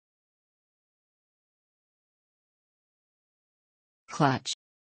Clutch.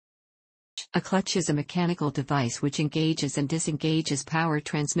 A clutch is a mechanical device which engages and disengages power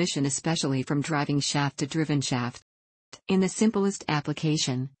transmission, especially from driving shaft to driven shaft. In the simplest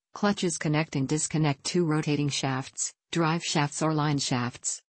application, clutches connect and disconnect two rotating shafts, drive shafts or line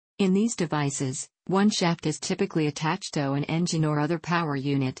shafts. In these devices, one shaft is typically attached to an engine or other power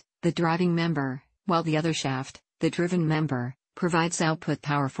unit, the driving member, while the other shaft, the driven member, provides output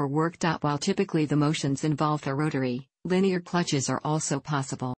power for work. While typically the motions involve the rotary, linear clutches are also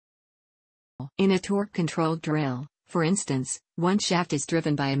possible. In a torque-controlled drill, for instance, one shaft is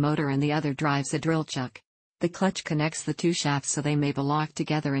driven by a motor and the other drives a drill chuck. The clutch connects the two shafts so they may be locked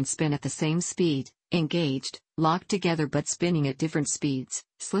together and spin at the same speed, engaged, locked together but spinning at different speeds,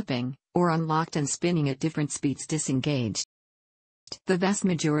 slipping, or unlocked and spinning at different speeds, disengaged. The vast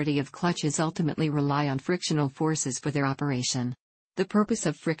majority of clutches ultimately rely on frictional forces for their operation. The purpose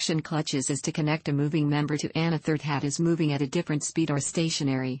of friction clutches is to connect a moving member to an other that is moving at a different speed or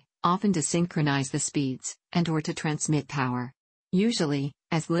stationary, often to synchronize the speeds, and/or to transmit power. Usually,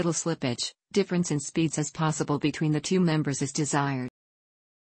 as little slippage, difference in speeds as possible between the two members is desired.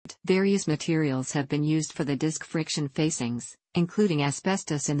 Various materials have been used for the disc friction facings, including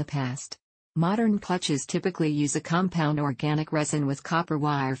asbestos in the past. Modern clutches typically use a compound organic resin with copper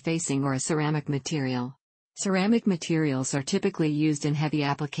wire facing or a ceramic material. Ceramic materials are typically used in heavy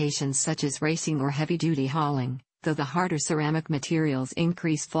applications such as racing or heavy-duty hauling, though the harder ceramic materials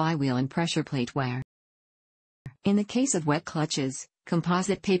increase flywheel and pressure plate wear. In the case of wet clutches,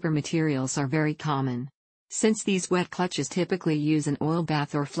 composite paper materials are very common. Since these wet clutches typically use an oil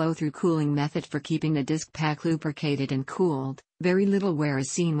bath or flow-through cooling method for keeping the disc pack lubricated and cooled, very little wear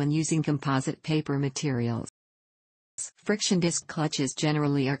is seen when using composite paper materials. Friction disc clutches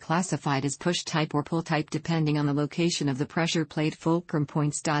generally are classified as push-type or pull-type depending on the location of the pressure plate fulcrum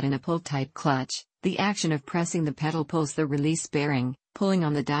points. In a pull-type clutch, the action of pressing the pedal pulls the release bearing, pulling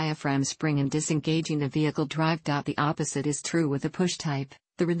on the diaphragm spring and disengaging the vehicle drive. The opposite is true with a push-type.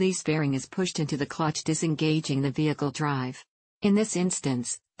 The release bearing is pushed into the clutch, disengaging the vehicle drive. In this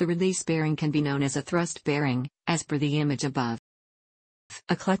instance, the release bearing can be known as a thrust bearing, as per the image above.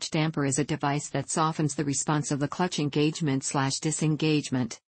 A clutch damper is a device that softens the response of the clutch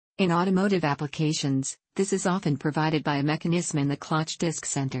engagement/disengagement. In automotive applications, this is often provided by a mechanism in the clutch disc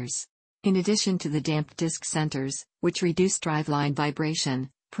centers. In addition to the damped disc centers, which reduce driveline vibration,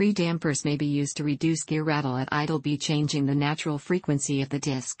 pre-dampers may be used to reduce gear rattle at idle by changing the natural frequency of the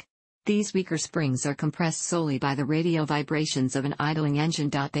disc. These weaker springs are compressed solely by the radial vibrations of an idling engine.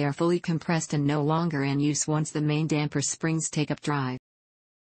 They are fully compressed and no longer in use once the main damper springs take up drive.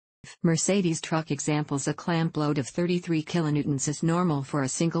 Mercedes truck examples: a clamp load of 33 kN is normal for a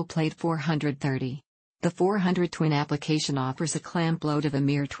single plate 430. The 400 twin application offers a clamp load of a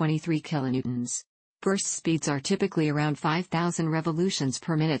mere 23 kN. Burst speeds are typically around 5,000 revolutions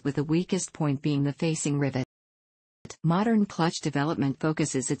per minute, with the weakest point being the facing rivet. Modern clutch development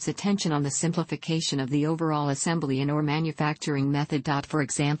focuses its attention on the simplification of the overall assembly and/or manufacturing method. For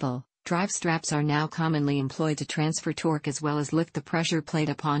example, drive straps are now commonly employed to transfer torque as well as lift the pressure plate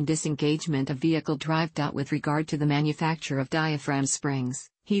upon disengagement of vehicle drive. With regard to the manufacture of diaphragm springs,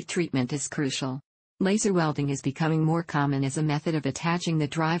 heat treatment is crucial. Laser welding is becoming more common as a method of attaching the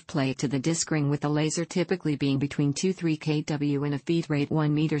drive plate to the disc ring, with the laser typically being between 2-3 kW and a feed rate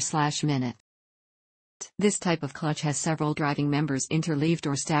 1 meter/minute. This type of clutch has several driving members interleaved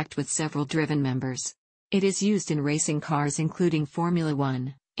or stacked with several driven members. It is used in racing cars including Formula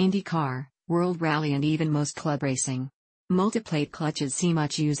 1, IndyCar, World Rally and even most club racing. Multiplate clutches see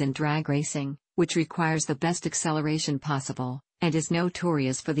much use in drag racing, which requires the best acceleration possible, and is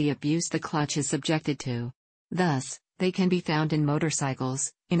notorious for the abuse the clutch is subjected to. Thus, they can be found in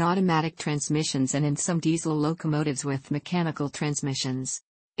motorcycles, in automatic transmissions and in some diesel locomotives with mechanical transmissions.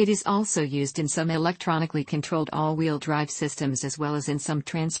 It is also used in some electronically controlled all-wheel drive systems as well as in some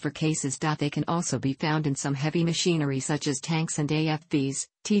transfer cases. They can also be found in some heavy machinery such as tanks and AFVs,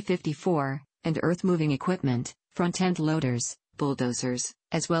 T-54, and earth-moving equipment, front-end loaders, bulldozers,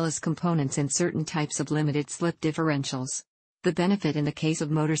 as well as components in certain types of limited slip differentials. The benefit in the case of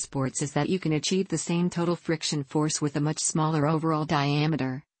motorsports is that you can achieve the same total friction force with a much smaller overall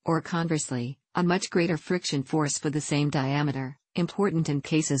diameter, or conversely, a much greater friction force for the same diameter, important in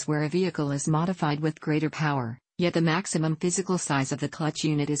cases where a vehicle is modified with greater power, yet the maximum physical size of the clutch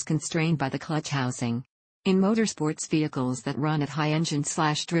unit is constrained by the clutch housing. In motorsports vehicles that run at high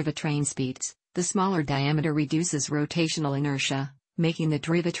engine/drivetrain speeds, the smaller diameter reduces rotational inertia, making the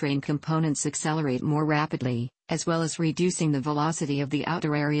drivetrain components accelerate more rapidly, as well as reducing the velocity of the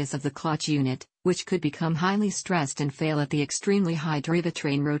outer areas of the clutch unit, which could become highly stressed and fail at the extremely high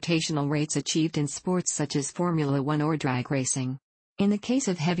drivetrain rotational rates achieved in sports such as Formula 1 or drag racing. In the case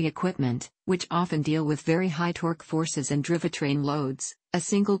of heavy equipment, which often deal with very high torque forces and drivetrain loads, a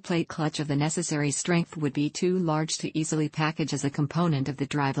single plate clutch of the necessary strength would be too large to easily package as a component of the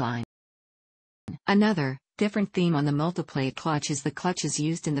driveline. Another, different theme on the multiplate clutch is the clutches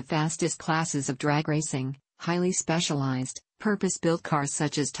used in the fastest classes of drag racing, highly specialized, purpose-built cars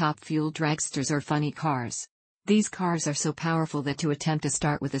such as top-fuel dragsters or funny cars. These cars are so powerful that to attempt to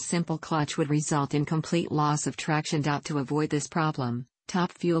start with a simple clutch would result in complete loss of traction. To avoid this problem,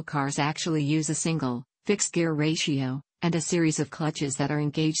 top fuel cars actually use a single, fixed gear ratio, and a series of clutches that are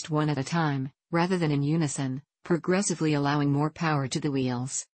engaged one at a time, rather than in unison, progressively allowing more power to the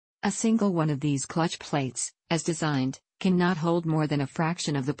wheels. A single one of these clutch plates, as designed, cannot hold more than a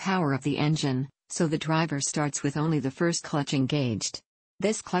fraction of the power of the engine, so the driver starts with only the first clutch engaged.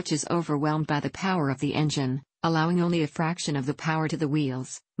 This clutch is overwhelmed by the power of the engine, allowing only a fraction of the power to the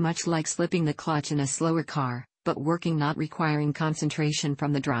wheels, much like slipping the clutch in a slower car, but working not requiring concentration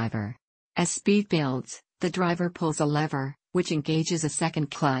from the driver. As speed builds, the driver pulls a lever, which engages a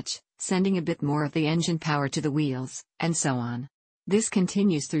second clutch, sending a bit more of the engine power to the wheels, and so on. This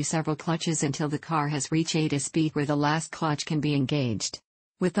continues through several clutches until the car has reached a speed where the last clutch can be engaged.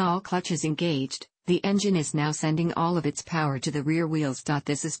 With all clutches engaged, the engine is now sending all of its power to the rear wheels.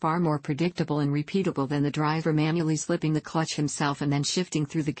 This is far more predictable and repeatable than the driver manually slipping the clutch himself and then shifting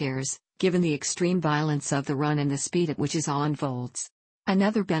through the gears, given the extreme violence of the run and the speed at which it all unfolds.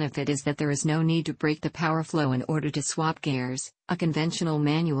 Another benefit is that there is no need to break the power flow in order to swap gears. A conventional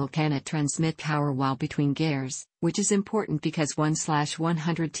manual cannot transmit power while between gears, which is important because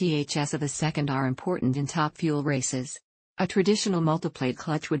 1/100 ths of a second are important in top fuel races. A traditional multiplate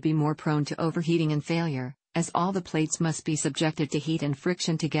clutch would be more prone to overheating and failure, as all the plates must be subjected to heat and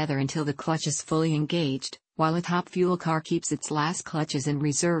friction together until the clutch is fully engaged, while a top fuel car keeps its last clutches in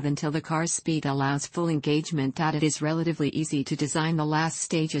reserve until the car's speed allows full engagement. It is relatively easy to design the last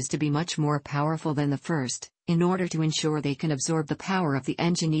stages to be much more powerful than the first, in order to ensure they can absorb the power of the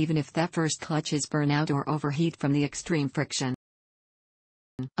engine even if that first clutch is burn out or overheat from the extreme friction.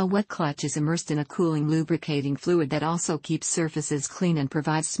 A wet clutch is immersed in a cooling lubricating fluid that also keeps surfaces clean and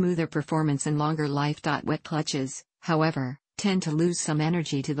provides smoother performance and longer life. Wet clutches, however, tend to lose some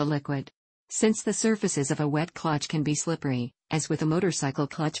energy to the liquid. Since the surfaces of a wet clutch can be slippery, as with a motorcycle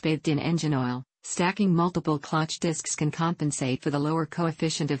clutch bathed in engine oil, stacking multiple clutch discs can compensate for the lower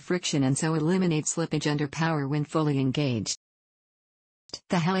coefficient of friction and so eliminate slippage under power when fully engaged.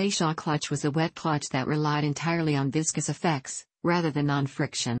 The Helleshaw clutch was a wet clutch that relied entirely on viscous effects, rather than on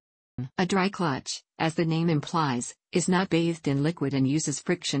friction. A dry clutch, as the name implies, is not bathed in liquid and uses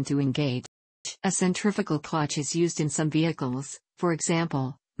friction to engage. A centrifugal clutch is used in some vehicles, for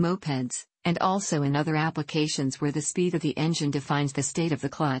example, mopeds, and also in other applications where the speed of the engine defines the state of the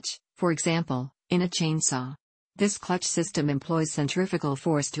clutch, for example, in a chainsaw. This clutch system employs centrifugal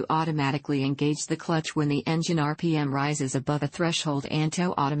force to automatically engage the clutch when the engine RPM rises above a threshold and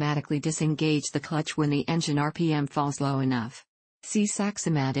to automatically disengage the clutch when the engine RPM falls low enough. See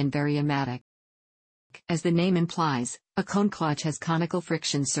Saxomat and Variomatic. As the name implies, a cone clutch has conical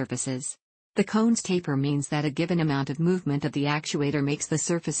friction surfaces. The cone's taper means that a given amount of movement of the actuator makes the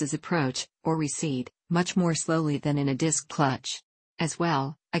surfaces approach, or recede, much more slowly than in a disc clutch. As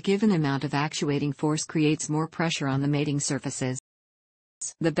well, a given amount of actuating force creates more pressure on the mating surfaces.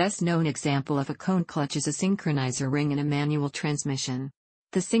 The best known example of a cone clutch is a synchronizer ring in a manual transmission.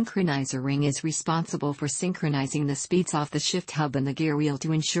 The synchronizer ring is responsible for synchronizing the speeds off the shift hub and the gear wheel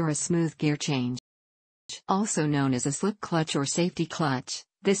to ensure a smooth gear change. Also known as a slip clutch or safety clutch,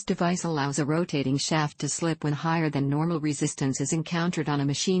 this device allows a rotating shaft to slip when higher than normal resistance is encountered on a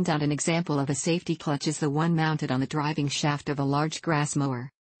machine. An example of a safety clutch is the one mounted on the driving shaft of a large grass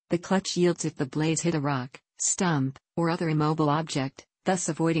mower. The clutch yields if the blades hit a rock, stump, or other immobile object, thus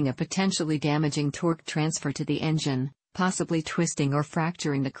avoiding a potentially damaging torque transfer to the engine, possibly twisting or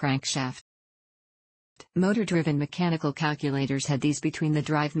fracturing the crankshaft. Motor-driven mechanical calculators had these between the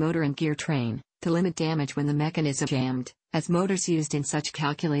drive motor and gear train, to limit damage when the mechanism jammed, as motors used in such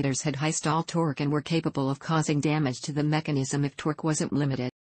calculators had high stall torque and were capable of causing damage to the mechanism if torque wasn't limited.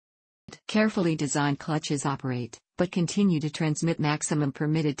 Carefully designed clutches operate, but continue to transmit maximum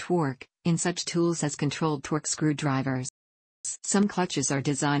permitted torque, in such tools as controlled torque screwdrivers. Some clutches are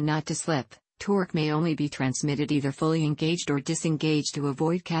designed not to slip. Torque may only be transmitted either fully engaged or disengaged to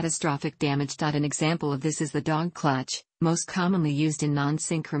avoid catastrophic damage. An example of this is the dog clutch, most commonly used in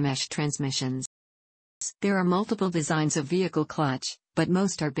non-synchromesh transmissions. There are multiple designs of vehicle clutch, but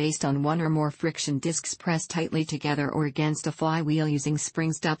most are based on one or more friction discs pressed tightly together or against a flywheel using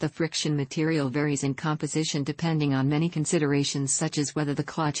springs. The friction material varies in composition depending on many considerations such as whether the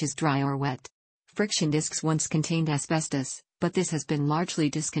clutch is dry or wet. Friction discs once contained asbestos, but this has been largely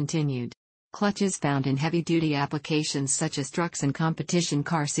discontinued. Clutches found in heavy-duty applications such as trucks and competition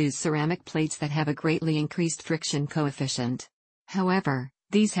cars use ceramic plates that have a greatly increased friction coefficient. However,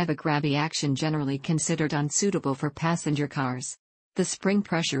 these have a grabby action generally considered unsuitable for passenger cars. The spring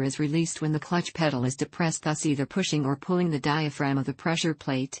pressure is released when the clutch pedal is depressed, thus either pushing or pulling the diaphragm of the pressure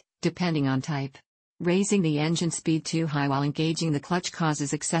plate, depending on type. Raising the engine speed too high while engaging the clutch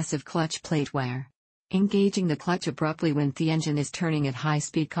causes excessive clutch plate wear. Engaging the clutch abruptly when the engine is turning at high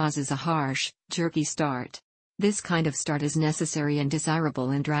speed causes a harsh, jerky start. This kind of start is necessary and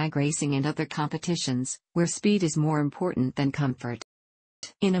desirable in drag racing and other competitions, where speed is more important than comfort.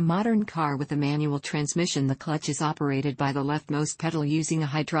 In a modern car with a manual transmission, the clutch is operated by the leftmost pedal using a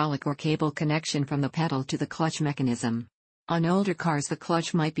hydraulic or cable connection from the pedal to the clutch mechanism. On older cars, the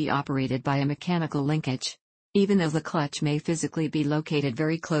clutch might be operated by a mechanical linkage. Even though the clutch may physically be located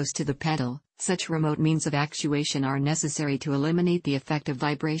very close to the pedal, such remote means of actuation are necessary to eliminate the effect of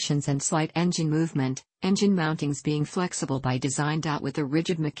vibrations and slight engine movement. Engine mountings being flexible by design. With a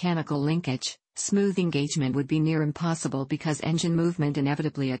rigid mechanical linkage, smooth engagement would be near impossible because engine movement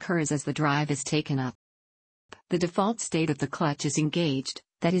inevitably occurs as the drive is taken up. The default state of the clutch is engaged,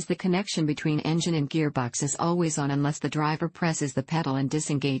 that is, the connection between engine and gearbox is always on unless the driver presses the pedal and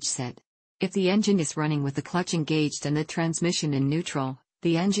disengage set. If the engine is running with the clutch engaged and the transmission in neutral,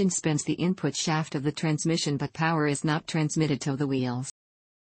 the engine spins the input shaft of the transmission but power is not transmitted to the wheels.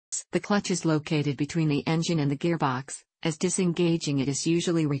 The clutch is located between the engine and the gearbox. As disengaging, it is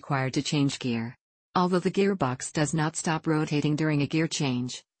usually required to change gear. Although the gearbox does not stop rotating during a gear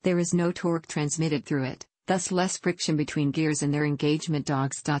change, there is no torque transmitted through it, thus less friction between gears and their engagement.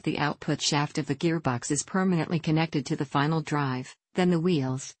 The output shaft of the gearbox is permanently connected to the final drive, then the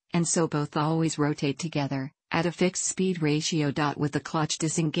wheels, and so both always rotate together, at a fixed speed ratio. With the clutch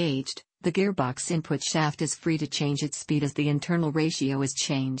disengaged, the gearbox input shaft is free to change its speed as the internal ratio is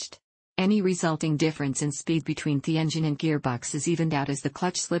changed. Any resulting difference in speed between the engine and gearbox is evened out as the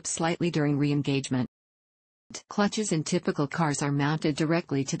clutch slips slightly during re-engagement. Clutches in typical cars are mounted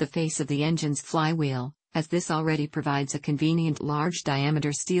directly to the face of the engine's flywheel, as this already provides a convenient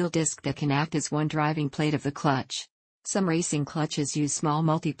large-diameter steel disc that can act as one driving plate of the clutch. Some racing clutches use small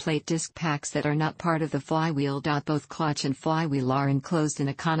multi-plate disc packs that are not part of the flywheel. Both clutch and flywheel are enclosed in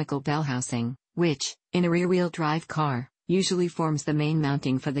a conical bell housing, which, in a rear-wheel drive car, usually forms the main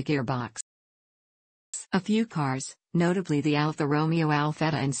mounting for the gearbox. A few cars, notably the Alfa Romeo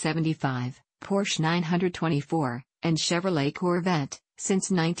Alfetta and 75, Porsche 924, and Chevrolet Corvette, since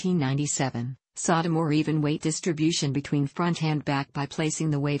 1997, sought a more even weight distribution between front and back by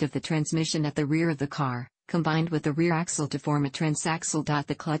placing the weight of the transmission at the rear of the car, combined with the rear axle to form a transaxle.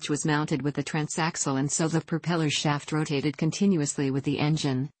 The clutch was mounted with the transaxle and so the propeller shaft rotated continuously with the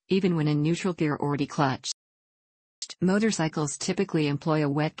engine, even when in neutral gear or declutched. Motorcycles typically employ a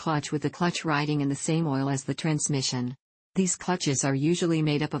wet clutch with the clutch riding in the same oil as the transmission. These clutches are usually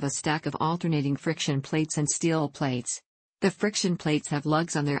made up of a stack of alternating friction plates and steel plates. The friction plates have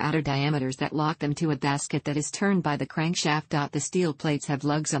lugs on their outer diameters that lock them to a basket that is turned by the crankshaft. The steel plates have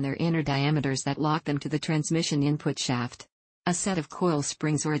lugs on their inner diameters that lock them to the transmission input shaft. A set of coil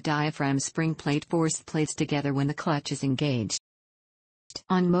springs or a diaphragm spring plate force the plates together when the clutch is engaged.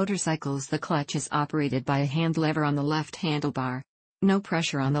 On motorcycles, the clutch is operated by a hand lever on the left handlebar. No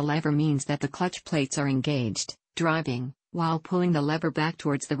pressure on the lever means that the clutch plates are engaged. Driving, while pulling the lever back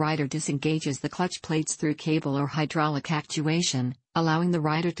towards the rider disengages the clutch plates through cable or hydraulic actuation, allowing the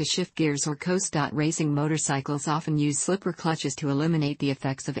rider to shift gears or coast. Racing motorcycles often use slipper clutches to eliminate the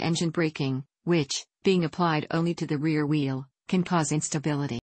effects of engine braking, which, being applied only to the rear wheel, can cause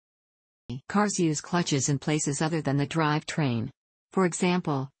instability. Cars use clutches in places other than the drivetrain. For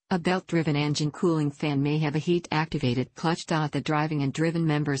example, a belt-driven engine cooling fan may have a heat-activated clutch. The driving and driven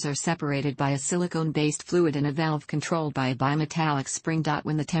members are separated by a silicone-based fluid and a valve controlled by a bimetallic spring.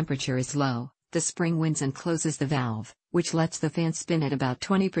 When the temperature is low, the spring winds and closes the valve, which lets the fan spin at about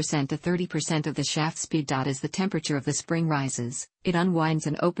 20% to 30% of the shaft speed. As the temperature of the spring rises, it unwinds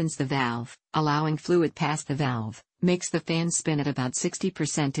and opens the valve, allowing fluid past the valve, makes the fan spin at about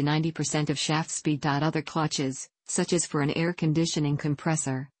 60% to 90% of shaft speed. Other clutches, such as for an air conditioning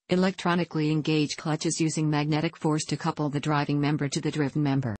compressor, electronically engage clutches using magnetic force to couple the driving member to the driven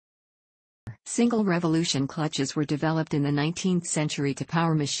member. Single revolution clutches were developed in the 19th century to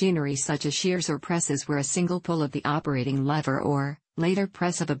power machinery such as shears or presses, where a single pull of the operating lever or, later,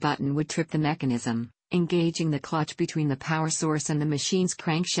 press of a button would trip the mechanism, engaging the clutch between the power source and the machine's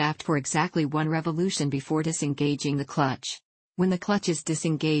crankshaft for exactly one revolution before disengaging the clutch. When the clutch is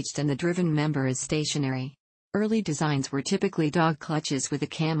disengaged and the driven member is stationary, Early designs were typically dog clutches with a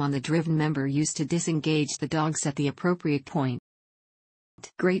cam on the driven member used to disengage the dogs at the appropriate point.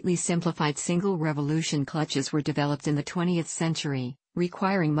 Greatly simplified single revolution clutches were developed in the 20th century,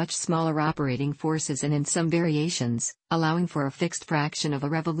 requiring much smaller operating forces and in some variations, allowing for a fixed fraction of a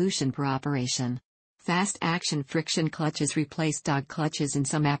revolution per operation. Fast-action friction clutches replaced dog clutches in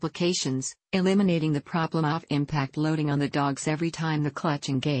some applications, eliminating the problem of impact loading on the dogs every time the clutch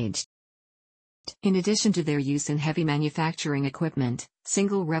engaged. In addition to their use in heavy manufacturing equipment,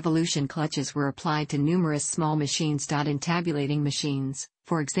 single revolution clutches were applied to numerous small machines. In tabulating machines,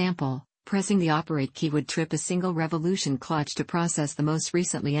 for example, pressing the operate key would trip a single revolution clutch to process the most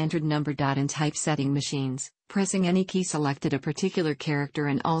recently entered number. In typesetting machines, pressing any key selected a particular character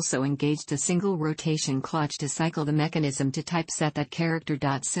and also engaged a single rotation clutch to cycle the mechanism to typeset that character.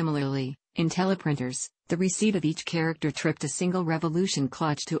 Similarly, in teleprinters, the receipt of each character tripped a single revolution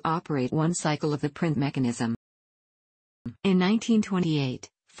clutch to operate one cycle of the print mechanism. In 1928,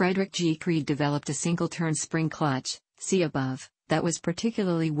 Frederick G. Creed developed a single-turn spring clutch, see above, that was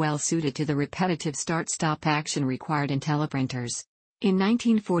particularly well suited to the repetitive start-stop action required in teleprinters. In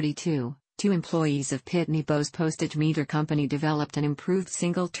 1942, two employees of Pitney Bowes Postage Meter Company developed an improved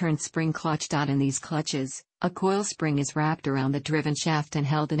single-turn spring clutch. In these clutches, a coil spring is wrapped around the driven shaft and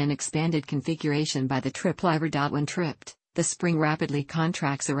held in an expanded configuration by the trip lever. When tripped, the spring rapidly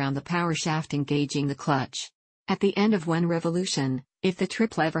contracts around the power shaft engaging the clutch. At the end of one revolution, if the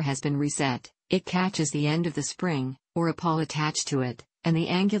trip lever has been reset, it catches the end of the spring, or a pawl attached to it, and the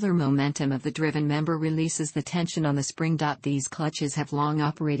angular momentum of the driven member releases the tension on the spring. These clutches have long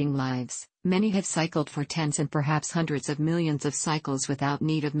operating lives. Many have cycled for tens and perhaps hundreds of millions of cycles without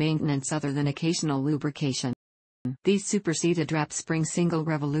need of maintenance other than occasional lubrication. These superseded wrap spring single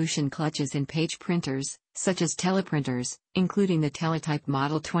revolution clutches in page printers, such as teleprinters, including the Teletype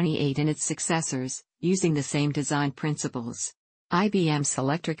Model 28 and its successors, using the same design principles. IBM's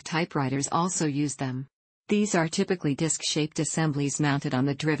electric typewriters also use them. These are typically disc-shaped assemblies mounted on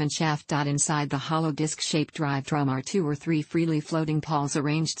the driven shaft. Inside the hollow disc-shaped drive drum are 2 or 3 freely floating pawls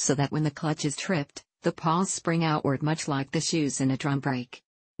arranged so that when the clutch is tripped, the pawls spring outward much like the shoes in a drum brake.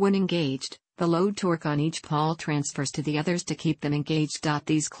 When engaged, the load torque on each pawl transfers to the others to keep them engaged.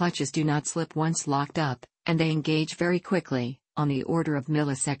 These clutches do not slip once locked up, and they engage very quickly, on the order of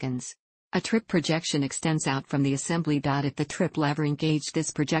milliseconds. A trip projection extends out from the assembly. If the trip lever engaged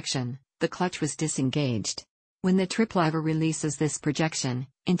this projection, the clutch was disengaged. When the trip lever releases this projection,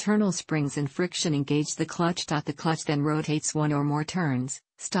 internal springs and friction engage the clutch. The clutch then rotates one or more turns,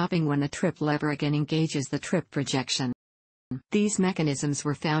 stopping when the trip lever again engages the trip projection. These mechanisms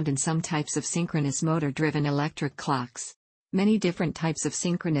were found in some types of synchronous motor-driven electric clocks. Many different types of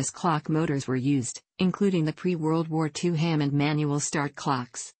synchronous clock motors were used, including the pre-World War II Hammond manual start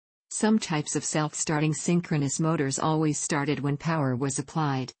clocks. Some types of self-starting synchronous motors always started when power was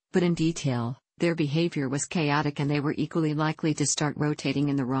applied, but in detail, their behavior was chaotic and they were equally likely to start rotating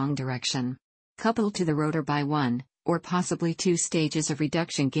in the wrong direction. Coupled to the rotor by one, or possibly 2 stages of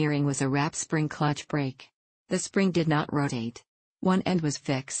reduction gearing was a wrap spring clutch brake. The spring did not rotate. One end was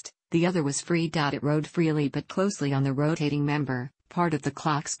fixed, the other was free. It rode freely but closely on the rotating member, part of the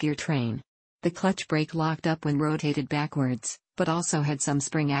clock's gear train. The clutch brake locked up when rotated backwards, but also had some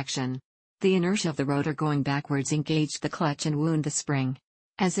spring action. The inertia of the rotor going backwards engaged the clutch and wound the spring.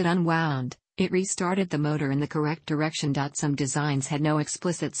 As it unwound, it restarted the motor in the correct direction. Some designs had no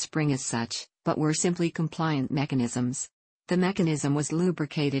explicit spring as such, but were simply compliant mechanisms. The mechanism was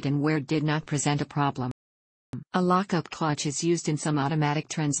lubricated and wear did not present a problem. A lockup clutch is used in some automatic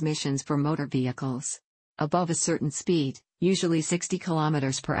transmissions for motor vehicles. Above a certain speed, usually 60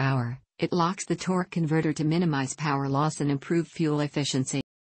 km per hour, it locks the torque converter to minimize power loss and improve fuel efficiency.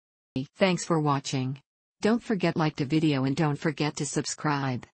 Thanks for watching. Don't forget to like the video and don't forget to subscribe.